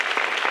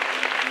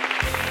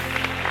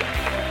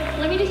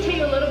Let me just tell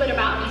you a little bit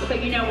about me so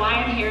you know why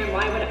I'm here and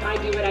why I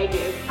do what I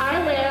do.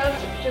 I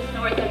live just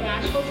north of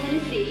Nashville,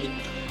 Tennessee.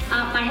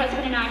 My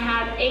husband and I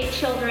have 8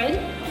 children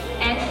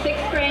and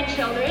 6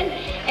 grandchildren.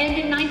 And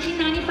in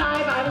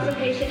 1995, I was a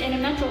patient in a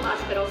mental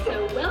hospital.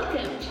 So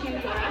welcome to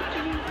your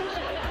afternoon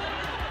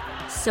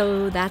session.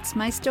 So that's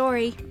my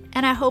story.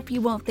 And I hope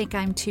you won't think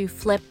I'm too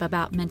flip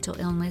about mental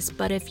illness.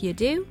 But if you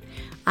do,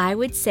 I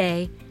would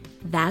say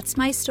that's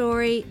my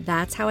story.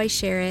 That's how I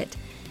share it.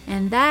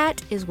 And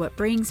that is what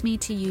brings me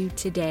to you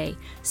today.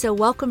 So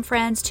welcome,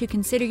 friends, to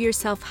Consider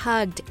Yourself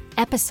Hugged,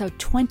 episode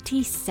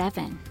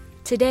 27.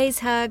 Today's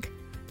hug,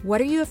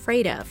 what are you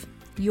afraid of?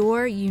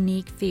 Your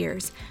unique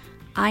fears.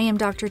 I am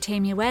Dr.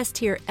 Tamia West,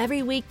 here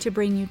every week to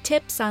bring you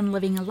tips on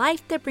living a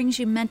life that brings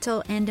you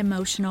mental and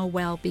emotional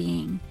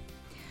well-being.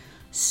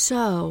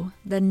 So,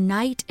 the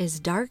night is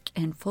dark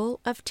and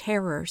full of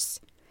terrors.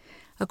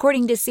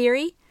 According to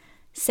Siri,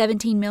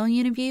 17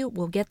 million of you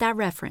will get that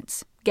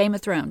reference. Game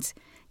of Thrones.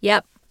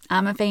 Yep.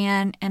 I'm a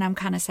fan, and I'm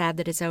kind of sad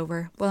that it's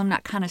over. Well, I'm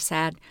not kind of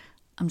sad.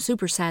 I'm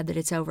super sad that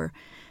it's over.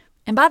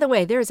 And by the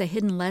way, there is a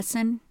hidden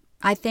lesson.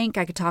 I think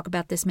I could talk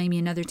about this maybe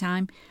another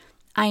time.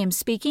 I am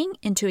speaking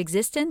into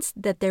existence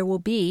that there will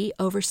be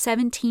over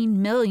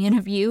 17 million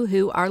of you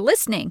who are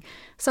listening.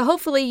 So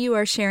hopefully you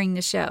are sharing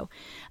the show.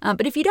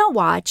 But if you don't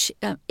watch,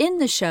 in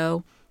the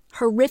show,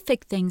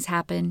 horrific things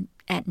happen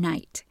at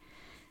night.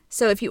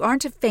 So if you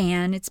aren't a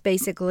fan, it's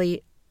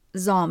basically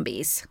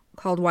zombies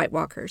called White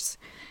Walkers.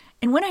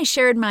 And when I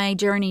shared my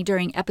journey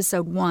during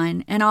episode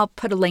 1, and I'll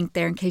put a link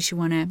there in case you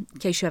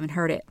haven't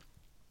heard it,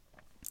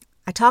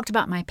 I talked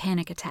about my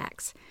panic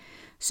attacks.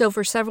 So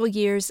for several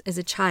years as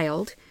a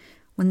child,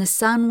 when the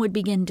sun would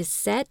begin to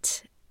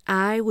set,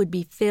 I would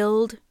be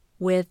filled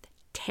with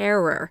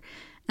terror.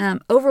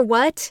 Over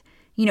what?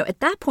 At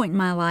that point in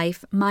my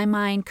life, my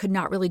mind could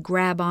not really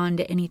grab on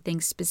to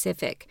anything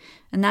specific.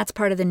 And that's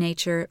part of the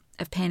nature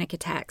of panic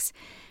attacks.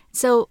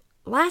 So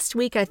last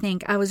week, I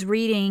think, I was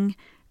reading,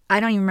 I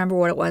don't even remember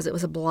what it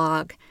was a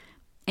blog.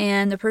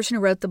 And the person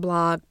who wrote the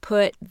blog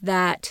put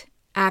that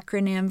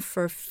acronym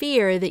for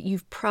fear that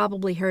you've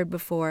probably heard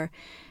before.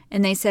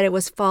 And they said it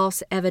was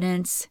false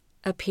evidence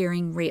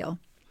appearing real.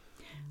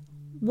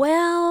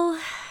 Well,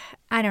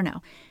 I don't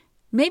know.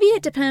 Maybe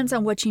it depends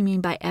on what you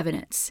mean by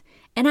evidence.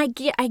 And I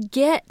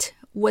get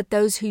what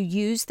those who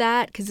use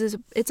that, because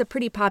it's a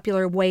pretty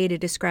popular way to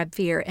describe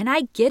fear. And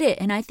I get it,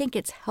 and I think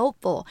it's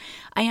helpful.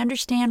 I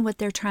understand what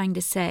they're trying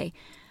to say.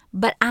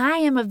 But I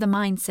am of the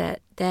mindset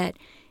that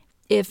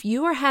if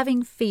you are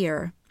having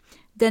fear,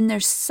 then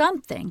there's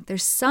some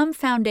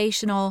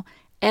foundational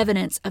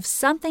evidence of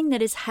something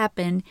that has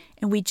happened,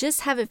 and we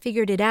just haven't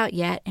figured it out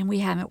yet, and we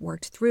haven't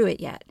worked through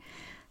it yet.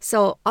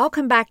 So I'll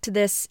come back to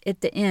this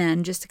at the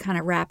end just to kind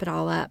of wrap it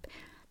all up.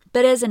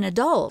 But as an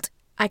adult,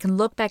 I can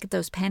look back at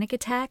those panic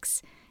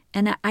attacks,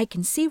 and I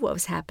can see what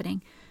was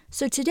happening.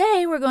 So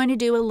today we're going to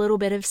do a little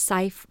bit of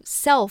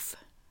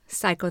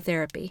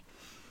self-psychotherapy.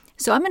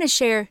 So I'm going to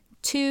share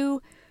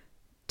 2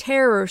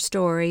 terror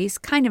stories,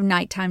 kind of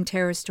nighttime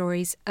terror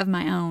stories of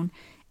my own,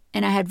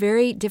 and I had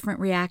very different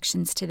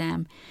reactions to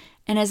them.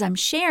 And as I'm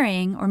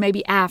sharing, or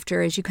maybe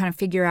after, as you kind of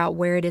figure out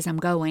where it is I'm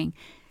going,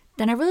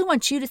 then I really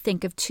want you to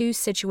think of 2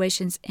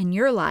 situations in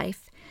your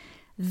life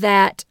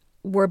that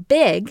were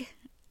big.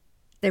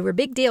 They were a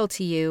big deal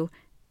to you,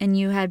 and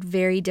you had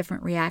very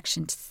different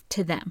reactions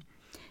to them.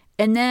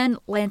 And then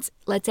let's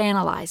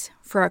analyze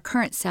for our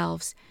current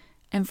selves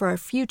and for our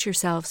future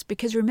selves,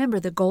 because remember,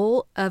 the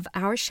goal of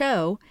our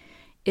show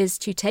is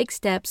to take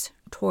steps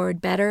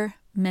toward better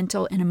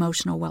mental and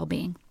emotional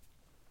well-being.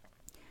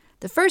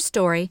 The first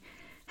story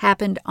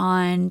happened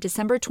on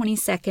December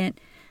 22nd,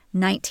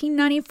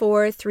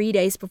 1994, 3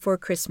 days before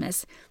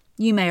Christmas.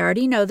 You may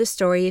already know the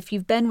story. If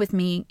you've been with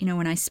me,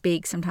 when I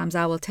speak, sometimes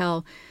I will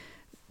tell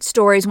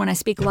stories when I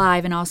speak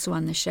live and also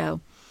on the show.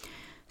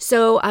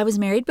 So I was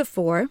married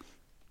before,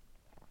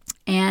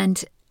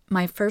 and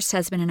my first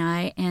husband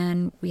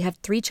and we have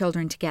 3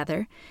 children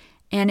together.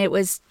 And it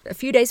was a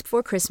few days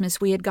before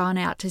Christmas. We had gone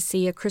out to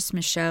see a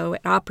Christmas show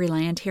at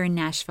Opryland here in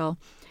Nashville.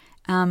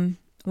 Well,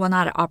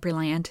 not at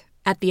Opryland,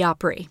 at the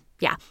Opry.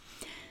 Yeah.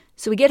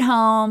 So we get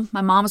home.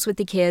 My mom was with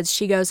the kids.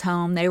 She goes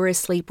home. They were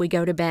asleep. We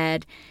go to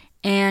bed.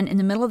 And in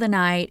the middle of the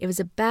night, it was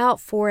about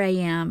 4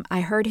 a.m.,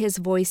 I heard his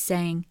voice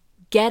saying,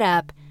 "Get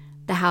up.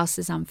 The house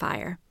is on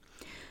fire."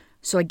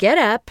 So I get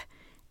up,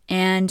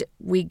 and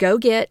we go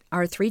get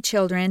our 3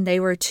 children. They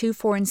were 2,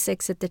 4, and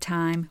 6 at the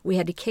time. We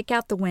had to kick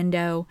out the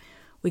window.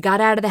 We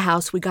got out of the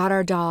house. We got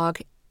our dog,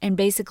 and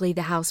basically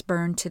the house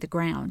burned to the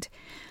ground.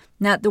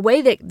 Now, the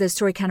way that the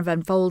story kind of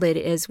unfolded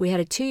is we had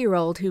a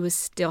 2-year-old who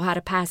still had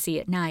a passy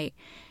at night,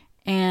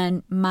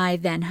 and my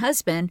then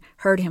husband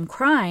heard him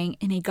crying,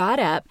 and he got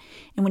up,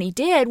 and when he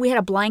did, we had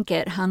a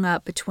blanket hung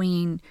up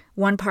between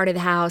one part of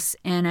the house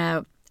and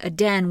a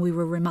den we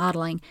were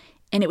remodeling,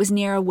 and it was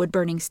near a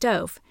wood-burning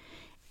stove.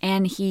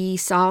 And he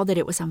saw that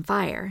it was on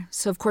fire.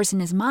 So, of course,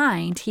 in his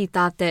mind, he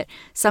thought that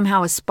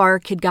somehow a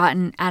spark had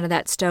gotten out of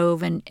that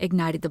stove and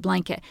ignited the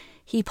blanket.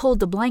 He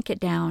pulled the blanket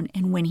down,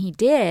 and when he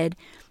did,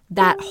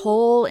 that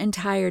whole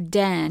entire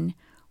den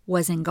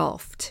was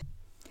engulfed.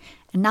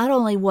 And not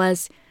only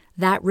was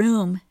that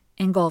room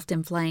engulfed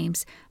in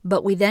flames,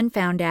 but we then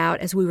found out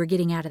as we were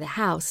getting out of the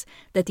house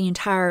that the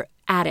entire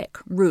attic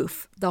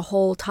roof, the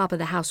whole top of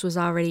the house was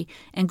already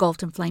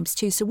engulfed in flames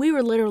too. So we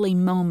were literally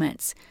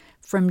moments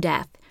from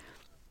death.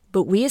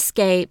 But we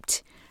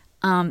escaped.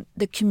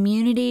 The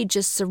community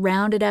just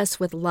surrounded us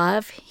with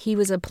love. He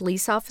was a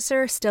police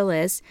officer, still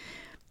is.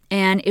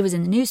 And it was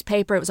in the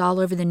newspaper. It was all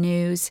over the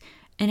news.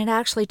 And it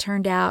actually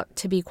turned out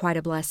to be quite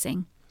a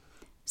blessing.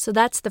 So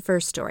that's the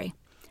first story.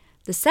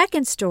 The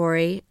second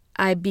story,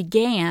 I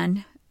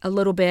began a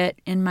little bit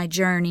in my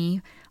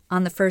journey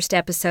on the first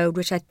episode,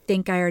 which I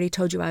think I already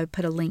told you I would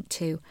put a link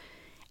to.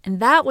 And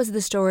that was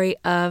the story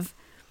of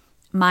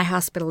my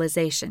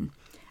hospitalization.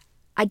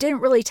 I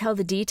didn't really tell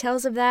the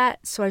details of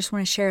that, so I just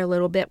want to share a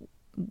little bit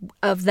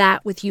of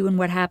that with you and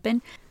what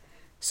happened.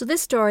 So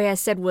this story I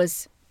said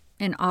was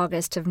in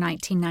August of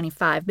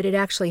 1995, but it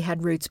actually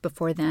had roots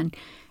before then.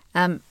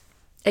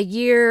 A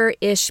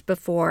year-ish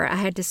before, I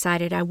had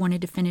decided I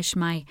wanted to finish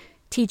my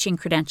teaching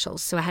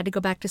credentials. So I had to go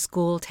back to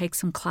school, take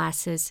some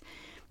classes,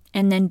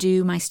 and then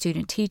do my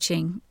student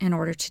teaching in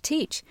order to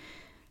teach.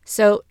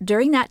 So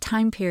during that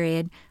time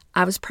period,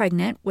 I was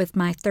pregnant with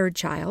my third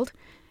child.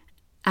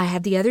 I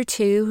had the other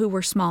two who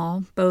were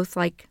small, both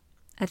like,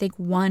 I think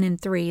 1 and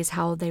 3 is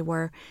how old they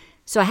were.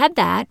 So I had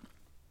that.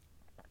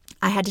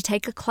 I had to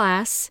take a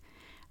class.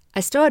 I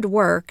still had to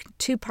work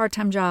 2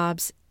 part-time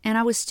jobs, and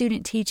I was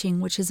student teaching,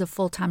 which is a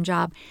full-time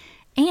job.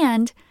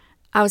 And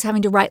I was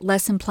having to write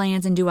lesson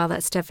plans and do all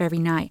that stuff every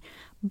night.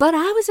 But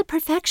I was a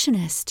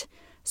perfectionist.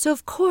 So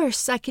of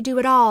course I could do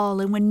it all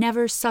and would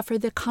never suffer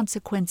the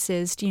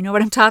consequences. Do you know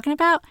what I'm talking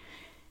about?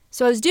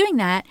 So I was doing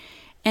that,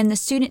 and the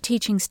student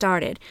teaching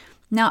started.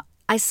 Now,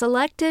 I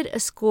selected a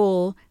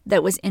school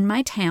that was in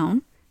my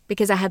town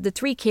because I had the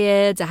 3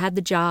 kids, I had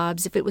the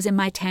jobs. If it was in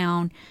my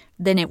town,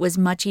 then it was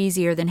much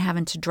easier than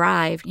having to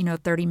drive,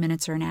 30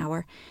 minutes or an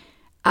hour.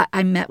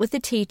 I met with the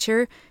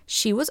teacher.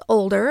 She was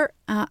older.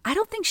 I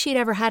don't think she'd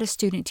ever had a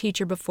student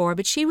teacher before,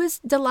 but she was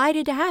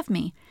delighted to have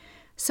me.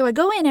 So I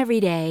go in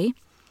every day.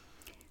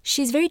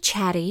 She's very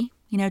chatty,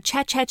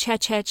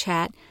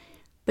 chat.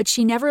 But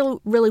she never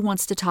really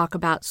wants to talk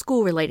about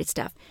school-related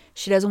stuff.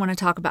 She doesn't want to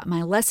talk about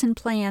my lesson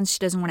plans. She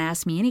doesn't want to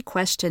ask me any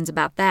questions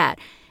about that.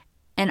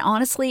 And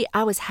honestly,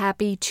 I was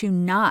happy to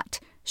not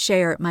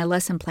share my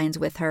lesson plans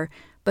with her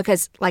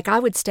because, I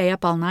would stay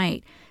up all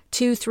night,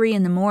 2, 3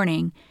 in the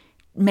morning,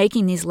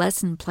 making these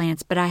lesson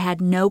plans, but I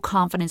had no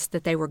confidence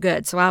that they were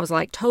good. So I was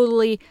like,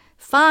 totally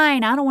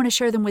fine. I don't want to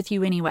share them with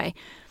you anyway.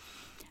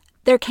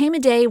 There came a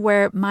day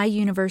where my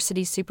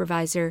university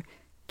supervisor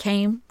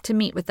came to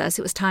meet with us.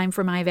 It was time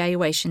for my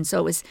evaluation. So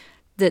it was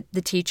the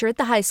teacher at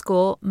the high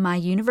school, my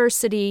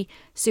university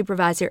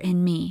supervisor,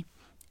 and me.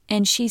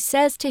 And she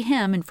says to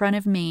him in front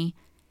of me,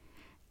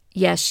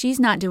 yes, she's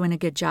not doing a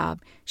good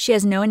job. She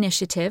has no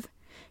initiative.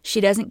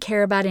 She doesn't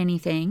care about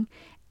anything.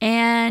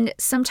 And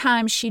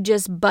sometimes she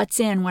just butts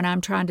in when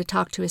I'm trying to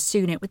talk to a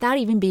student without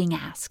even being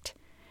asked.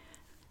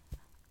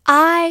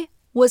 I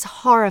was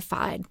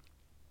horrified,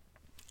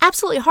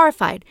 absolutely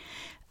horrified.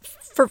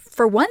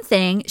 For one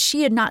thing,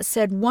 she had not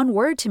said one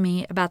word to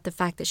me about the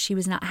fact that she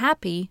was not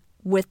happy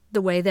with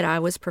the way that I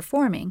was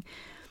performing.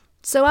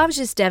 So I was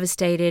just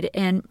devastated,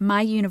 and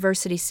my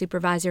university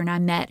supervisor and I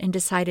met and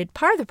decided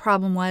part of the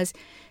problem was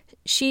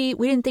we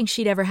didn't think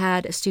she'd ever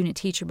had a student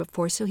teacher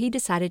before, so he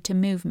decided to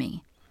move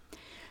me.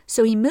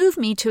 So he moved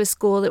me to a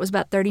school that was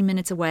about 30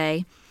 minutes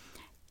away,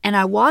 and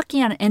I walk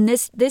in, and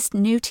this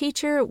new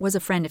teacher was a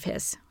friend of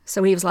his.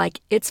 So he was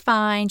like, it's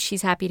fine,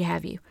 she's happy to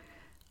have you.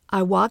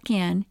 I walk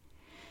in,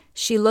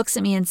 she looks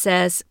at me and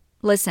says,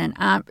 listen,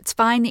 it's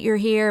fine that you're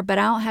here, but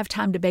I don't have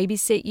time to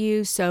babysit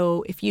you,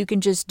 so if you can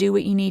just do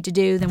what you need to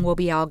do, then we'll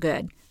be all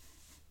good. And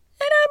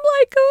I'm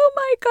like, oh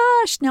my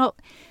gosh. Now,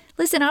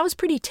 listen, I was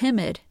pretty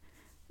timid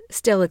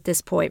still at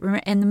this point,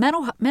 and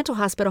the mental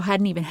hospital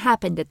hadn't even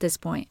happened at this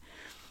point.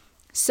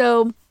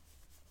 So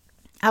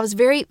I was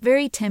very,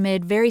 very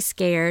timid, very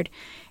scared.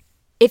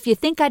 If you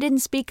think I didn't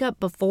speak up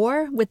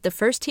before with the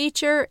first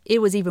teacher, it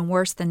was even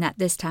worse than that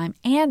this time.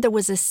 And there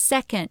was a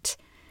second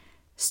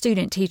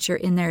student teacher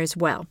in there as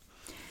well.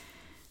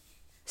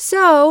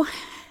 So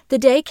the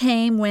day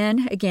came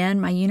when, again,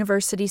 my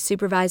university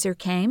supervisor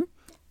came,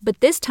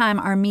 but this time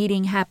our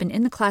meeting happened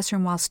in the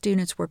classroom while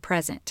students were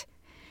present.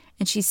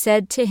 And she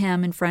said to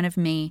him in front of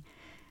me,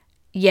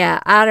 yeah,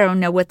 I don't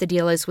know what the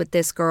deal is with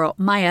this girl.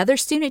 My other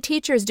student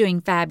teacher is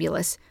doing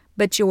fabulous,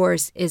 but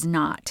yours is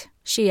not.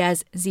 She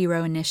has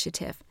 0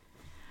 initiative.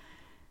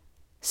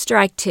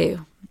 Strike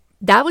 2.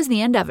 That was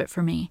the end of it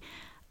for me.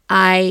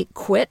 I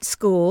quit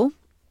school.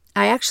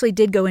 I actually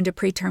did go into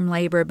preterm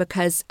labor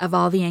because of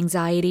all the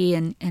anxiety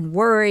and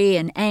worry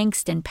and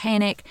angst and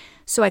panic,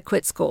 so I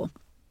quit school.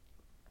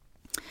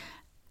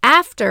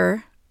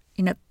 After,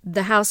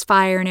 the house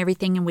fire and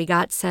everything and we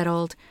got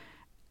settled,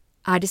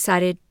 I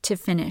decided to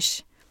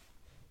finish.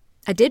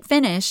 I did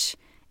finish.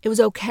 It was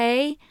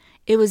okay.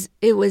 It was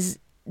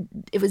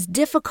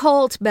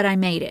difficult, but I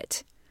made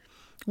it.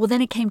 Well,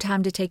 then it came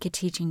time to take a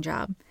teaching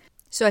job.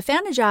 So I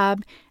found a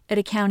job at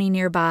a county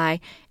nearby.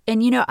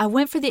 And, I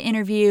went for the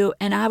interview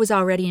and I was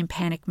already in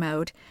panic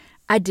mode.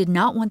 I did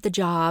not want the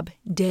job.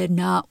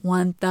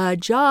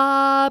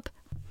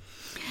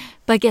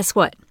 But guess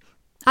what?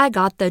 I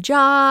got the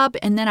job,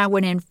 and then I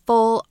went in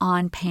full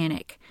on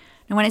panic.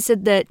 And when I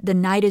said that the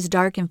night is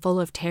dark and full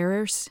of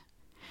terrors,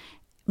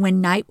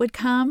 when night would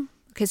come,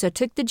 because I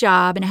took the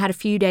job and I had a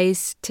few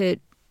days to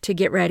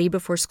get ready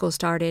before school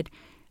started,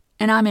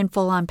 and I'm in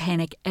full on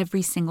panic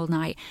every single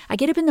night. I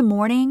get up in the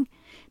morning,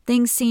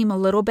 things seem a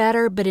little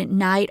better, but at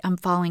night I'm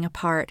falling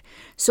apart.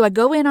 So I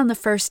go in on the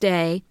first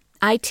day,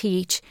 I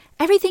teach,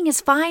 everything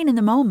is fine in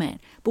the moment.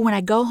 But when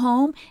I go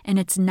home and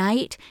it's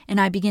night and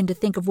I begin to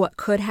think of what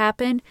could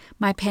happen,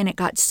 my panic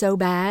got so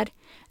bad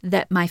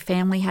that my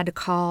family had to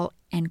call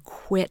and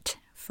quit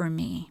for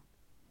me.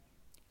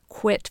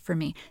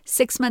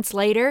 6 months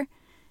later,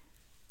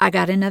 I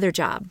got another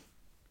job.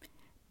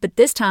 But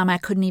this time I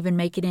couldn't even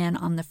make it in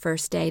on the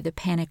first day. The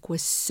panic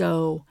was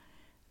so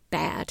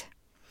bad.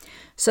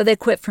 So they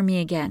quit for me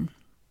again.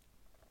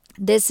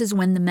 This is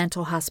when the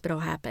mental hospital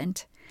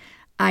happened.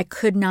 I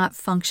could not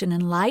function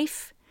in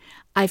life.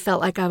 I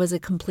felt like I was a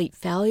complete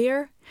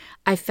failure.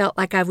 I felt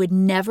like I would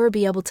never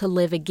be able to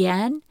live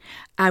again.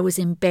 I was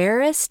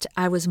embarrassed.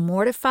 I was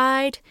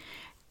mortified.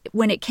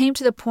 When it came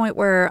to the point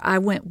where I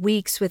went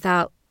weeks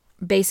without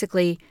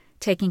basically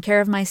taking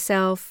care of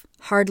myself,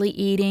 hardly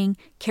eating,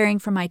 caring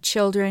for my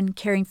children,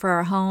 caring for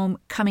our home,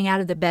 coming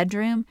out of the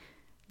bedroom,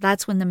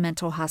 that's when the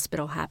mental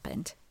hospital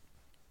happened.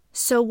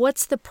 So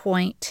what's the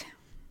point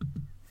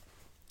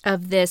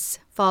of this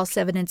false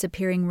evidence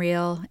appearing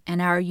real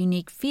and our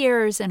unique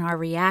fears and our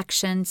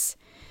reactions?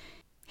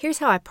 Here's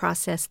how I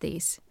process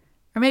these.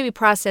 Or maybe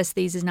process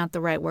these is not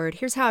the right word.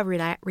 Here's how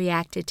I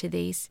reacted to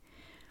these.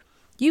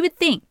 You would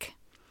think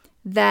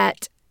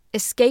that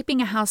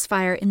escaping a house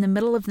fire in the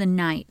middle of the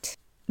night,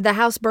 the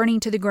house burning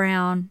to the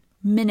ground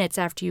minutes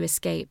after you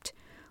escaped,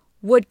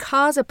 would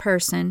cause a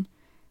person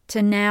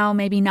to now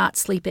maybe not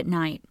sleep at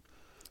night,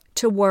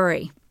 to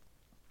worry.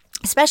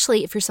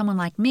 Especially if you're someone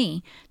like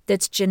me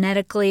that's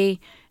genetically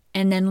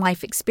and then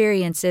life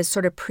experiences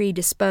sort of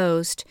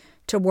predisposed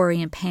to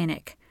worry and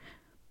panic.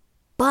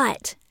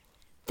 But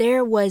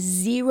there was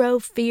zero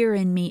fear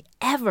in me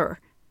ever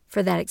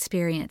for that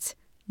experience.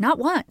 Not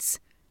once.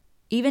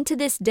 Even to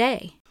this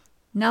day.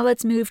 Now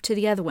let's move to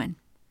the other one.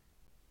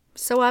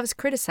 So I was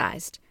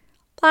criticized.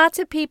 Lots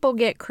of people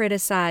get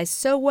criticized.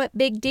 So what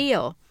big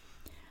deal?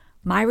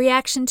 My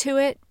reaction to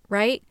it,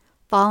 right?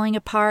 Falling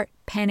apart,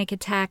 panic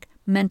attack,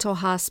 mental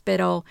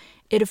hospital,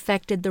 it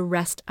affected the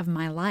rest of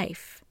my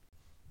life.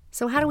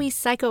 So how do we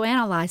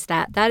psychoanalyze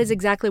that? That is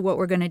exactly what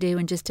we're going to do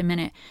in just a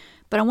minute.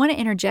 But I want to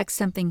interject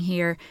something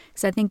here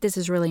because I think this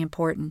is really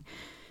important.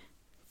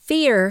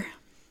 Fear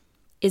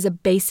is a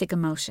basic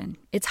emotion.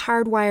 It's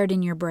hardwired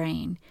in your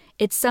brain.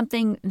 It's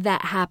something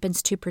that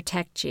happens to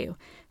protect you.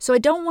 So I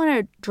don't want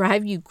to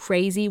drive you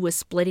crazy with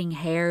splitting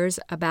hairs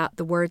about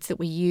the words that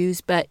we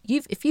use, but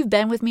if you've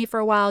been with me for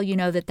a while, you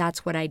know that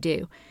that's what I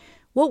do.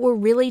 What we're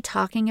really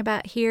talking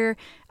about here,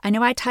 I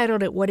know I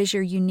titled it, What is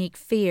Your Unique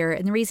Fear?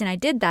 And the reason I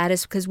did that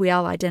is because we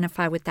all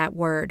identify with that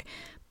word.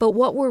 But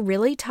what we're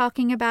really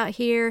talking about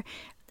here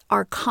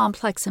are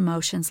complex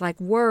emotions like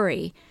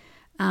worry,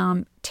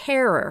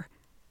 terror,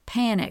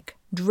 panic,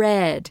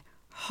 dread,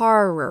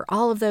 horror,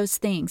 all of those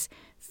things.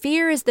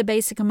 Fear is the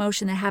basic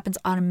emotion that happens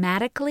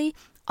automatically.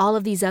 All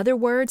of these other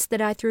words that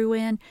I threw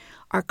in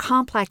are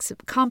complex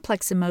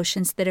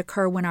emotions that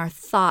occur when our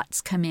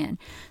thoughts come in.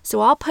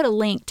 So I'll put a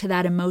link to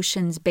that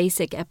emotions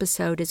basic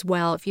episode as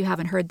well if you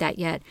haven't heard that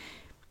yet.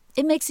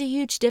 It makes a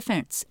huge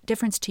difference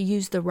to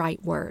use the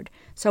right word.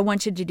 So I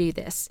want you to do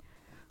this.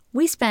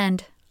 We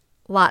spend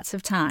lots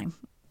of time,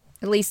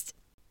 at least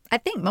I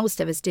think most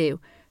of us do,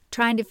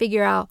 trying to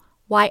figure out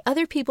why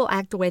other people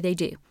act the way they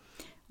do.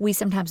 We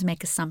sometimes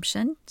make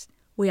assumptions.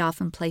 We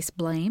often place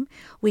blame.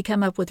 We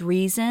come up with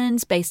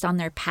reasons based on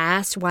their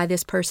past, why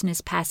this person is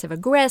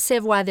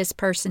passive-aggressive, why this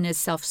person is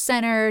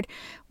self-centered,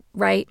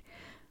 right?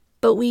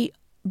 But we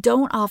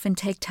don't often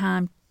take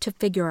time to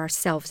figure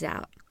ourselves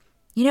out.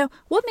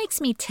 What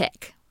makes me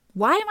tick?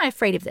 Why am I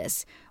afraid of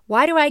this?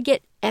 Why do I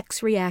get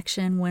X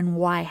reaction when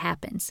Y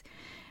happens?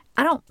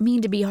 I don't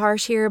mean to be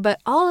harsh here,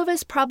 but all of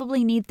us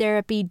probably need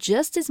therapy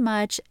just as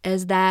much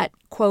as that,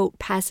 quote,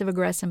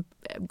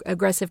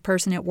 passive-aggressive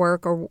person at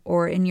work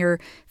or in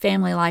your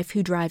family life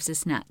who drives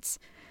us nuts.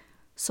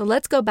 So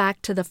let's go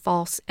back to the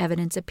false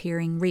evidence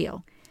appearing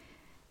real.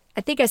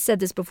 I think I said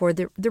this before.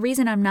 The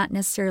reason I'm not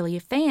necessarily a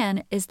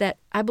fan is that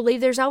I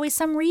believe there's always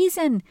some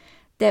reason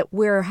that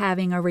we're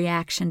having a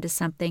reaction to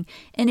something.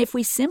 And if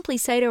we simply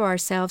say to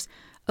ourselves,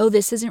 oh,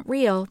 this isn't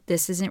real,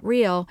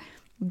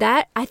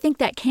 I think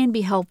that can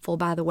be helpful,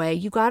 by the way.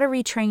 You got to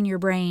retrain your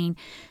brain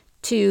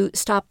to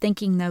stop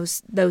thinking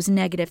those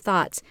negative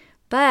thoughts.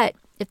 But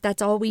if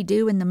that's all we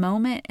do in the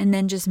moment and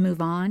then just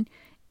move on,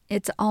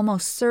 it's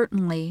almost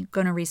certainly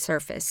going to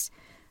resurface.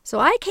 So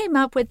I came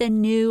up with a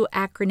new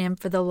acronym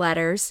for the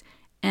letters,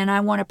 and I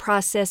want to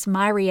process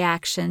my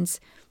reactions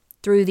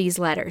through these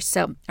letters.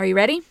 So are you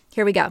ready?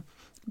 Here we go.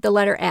 The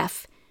letter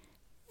F.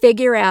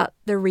 Figure out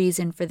the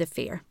reason for the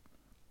fear.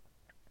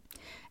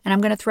 And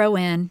I'm going to throw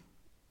in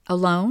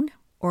alone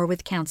or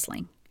with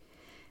counseling.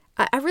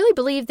 I really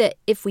believe that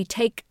if we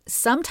take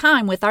some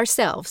time with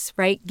ourselves,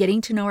 right,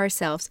 getting to know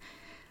ourselves,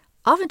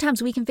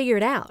 oftentimes we can figure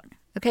it out.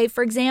 Okay,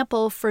 for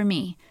example, for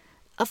me,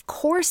 of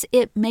course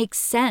it makes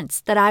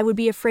sense that I would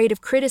be afraid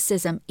of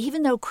criticism,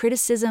 even though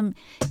criticism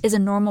is a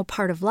normal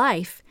part of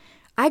life.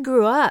 I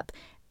grew up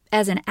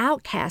as an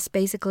outcast,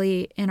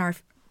 basically, in our,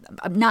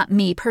 not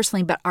me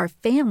personally, but our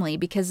family,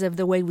 because of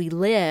the way we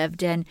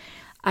lived. And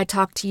I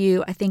talked to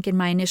you, I think, in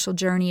my initial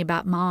journey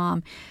about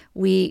Mom.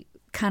 We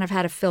kind of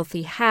had a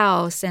filthy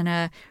house and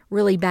a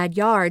really bad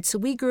yard. So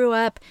we grew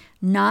up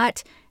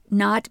not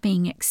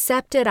being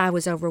accepted. I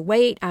was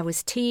overweight. I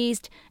was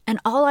teased. And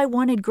all I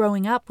wanted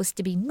growing up was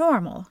to be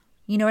normal.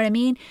 You know what I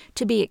mean?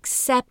 To be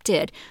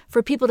accepted,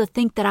 for people to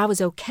think that I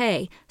was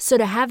okay. So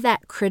to have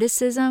that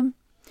criticism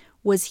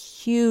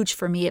was huge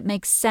for me. It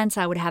makes sense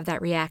I would have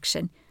that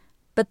reaction.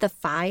 But the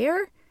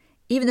fire,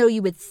 even though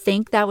you would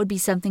think that would be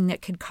something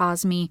that could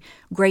cause me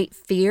great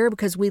fear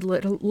because we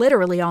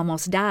literally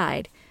almost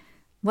died.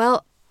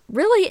 Well,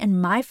 really, in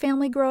my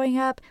family growing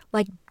up,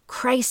 like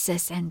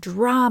crisis and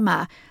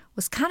drama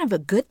was kind of a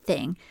good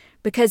thing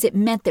because it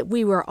meant that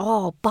we were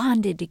all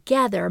bonded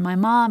together. My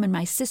mom and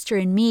my sister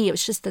and me, it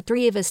was just the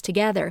three of us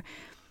together.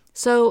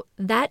 So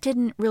that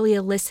didn't really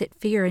elicit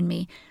fear in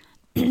me.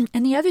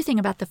 And the other thing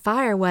about the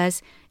fire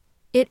was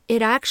it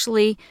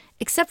actually,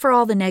 except for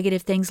all the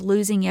negative things,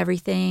 losing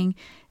everything,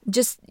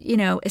 just,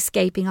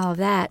 escaping all of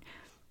that,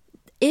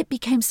 it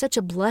became such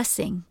a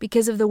blessing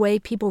because of the way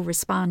people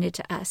responded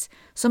to us.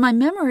 So my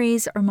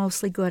memories are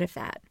mostly good of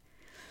that.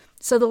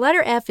 So the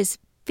letter F is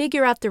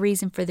figure out the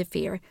reason for the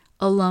fear,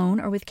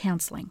 alone or with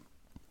counseling.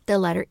 The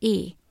letter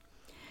E,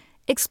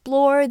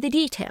 explore the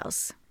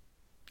details.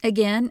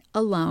 Again,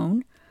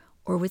 alone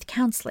or with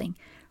counseling.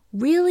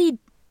 Really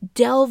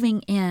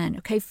delving in,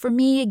 okay, for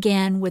me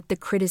again with the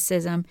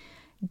criticism,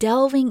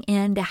 delving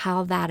into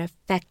how that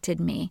affected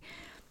me.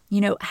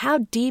 How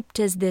deep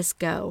does this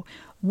go?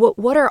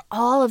 What are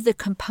all of the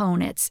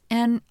components?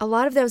 And a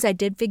lot of those I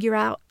did figure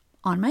out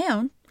on my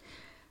own,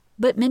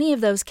 but many of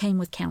those came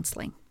with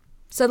counseling.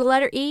 So the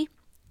letter E,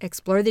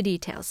 explore the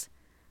details.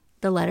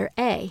 The letter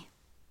A,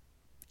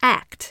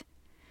 act.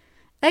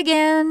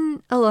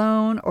 Again,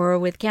 alone or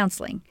with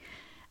counseling.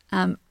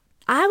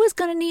 I was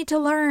going to need to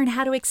learn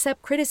how to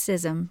accept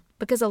criticism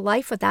because a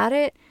life without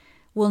it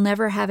will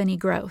never have any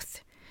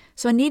growth.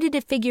 So I needed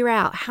to figure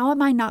out, how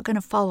am I not going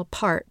to fall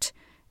apart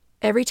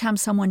every time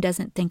someone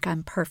doesn't think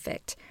I'm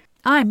perfect?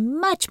 I'm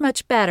much,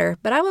 much better,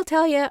 but I will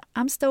tell you,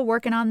 I'm still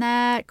working on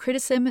that.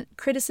 Criticism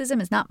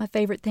is not my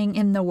favorite thing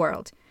in the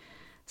world.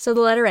 So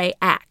the letter A,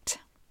 act.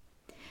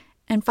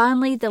 And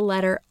finally, the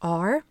letter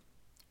R,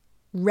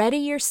 ready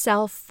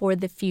yourself for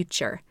the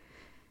future.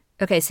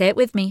 Okay, say it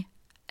with me.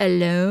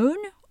 Alone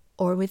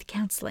or with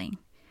counseling.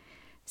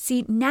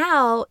 See,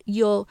 now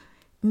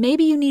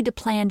maybe you need to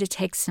plan to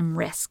take some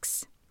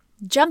risks.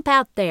 Jump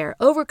out there,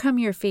 overcome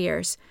your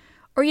fears.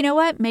 Or you know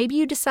what? Maybe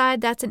you decide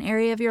that's an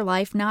area of your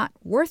life not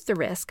worth the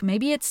risk.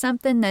 Maybe it's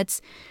something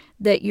that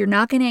you're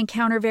not going to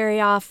encounter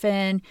very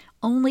often.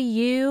 Only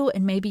you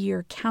and maybe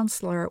your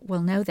counselor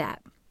will know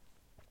that.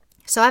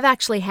 So I've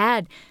actually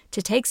had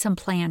to take some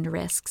planned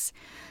risks.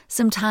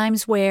 Some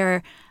times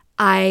where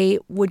I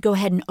would go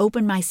ahead and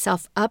open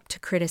myself up to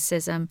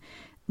criticism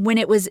when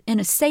it was in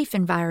a safe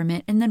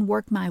environment and then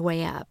work my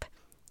way up.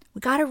 We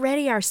got to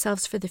ready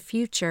ourselves for the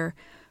future,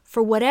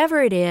 for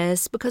whatever it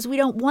is, because we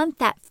don't want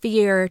that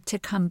fear to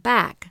come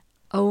back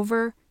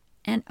over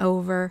and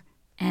over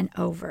and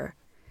over.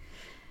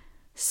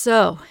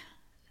 So,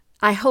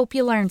 I hope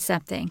you learned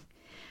something.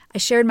 I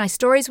shared my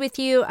stories with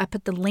you. I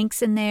put the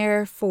links in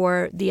there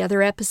for the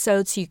other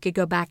episodes so you could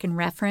go back and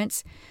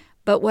reference.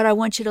 But what I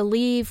want you to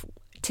leave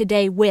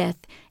today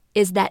with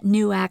is that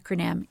new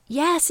acronym.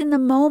 Yes, in the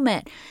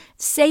moment,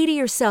 say to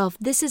yourself,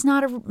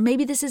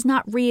 maybe this is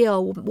not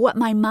real. What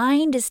my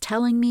mind is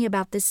telling me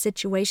about this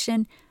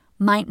situation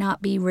might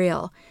not be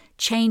real.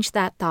 Change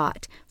that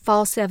thought.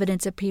 False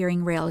evidence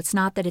appearing real. It's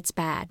not that it's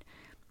bad,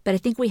 but I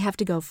think we have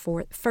to go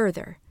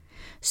further.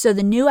 So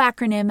the new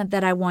acronym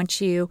that I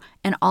want you,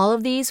 and all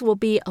of these will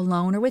be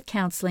alone or with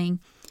counseling,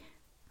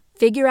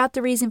 figure out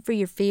the reason for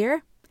your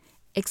fear,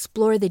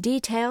 explore the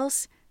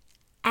details,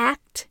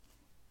 act,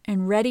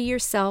 and ready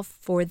yourself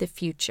for the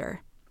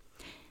future.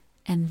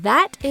 And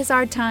that is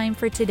our time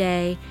for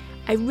today.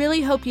 I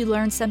really hope you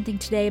learned something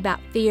today about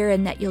fear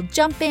and that you'll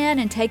jump in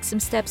and take some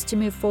steps to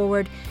move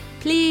forward.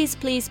 Please,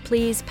 please,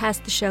 please pass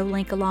the show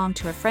link along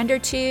to a friend or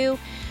two.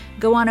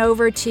 Go on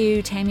over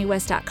to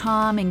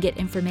tammywest.com and get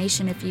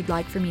information if you'd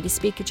like for me to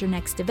speak at your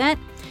next event.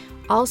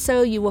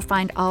 Also, you will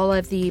find all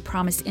of the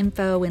promise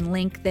info and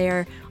link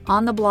there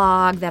on the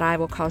blog that I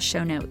will call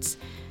show notes.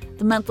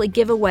 The monthly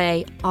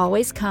giveaway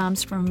always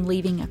comes from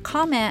leaving a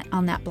comment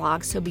on that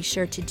blog, so be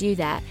sure to do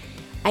that.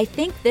 I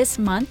think this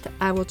month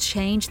I will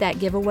change that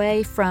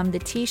giveaway from the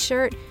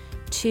t-shirt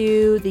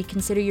to the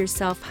Consider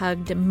Yourself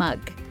Hugged mug.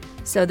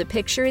 So the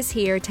picture is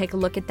here. Take a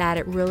look at that.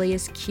 It really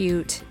is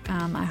cute.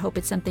 I hope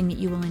it's something that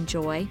you will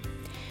enjoy.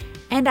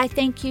 And I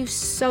thank you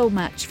so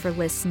much for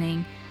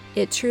listening.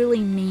 It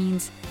truly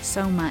means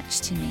so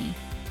much to me.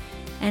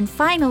 And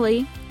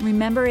finally,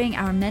 remembering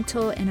our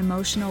mental and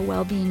emotional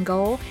well-being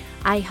goal,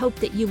 I hope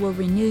that you will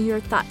renew your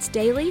thoughts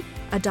daily,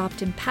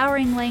 adopt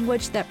empowering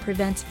language that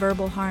prevents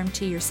verbal harm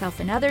to yourself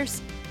and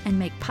others, and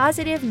make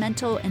positive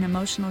mental and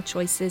emotional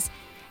choices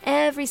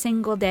every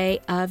single day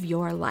of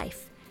your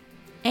life.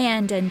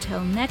 And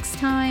until next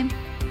time,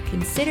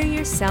 consider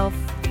yourself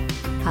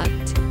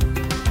hugged.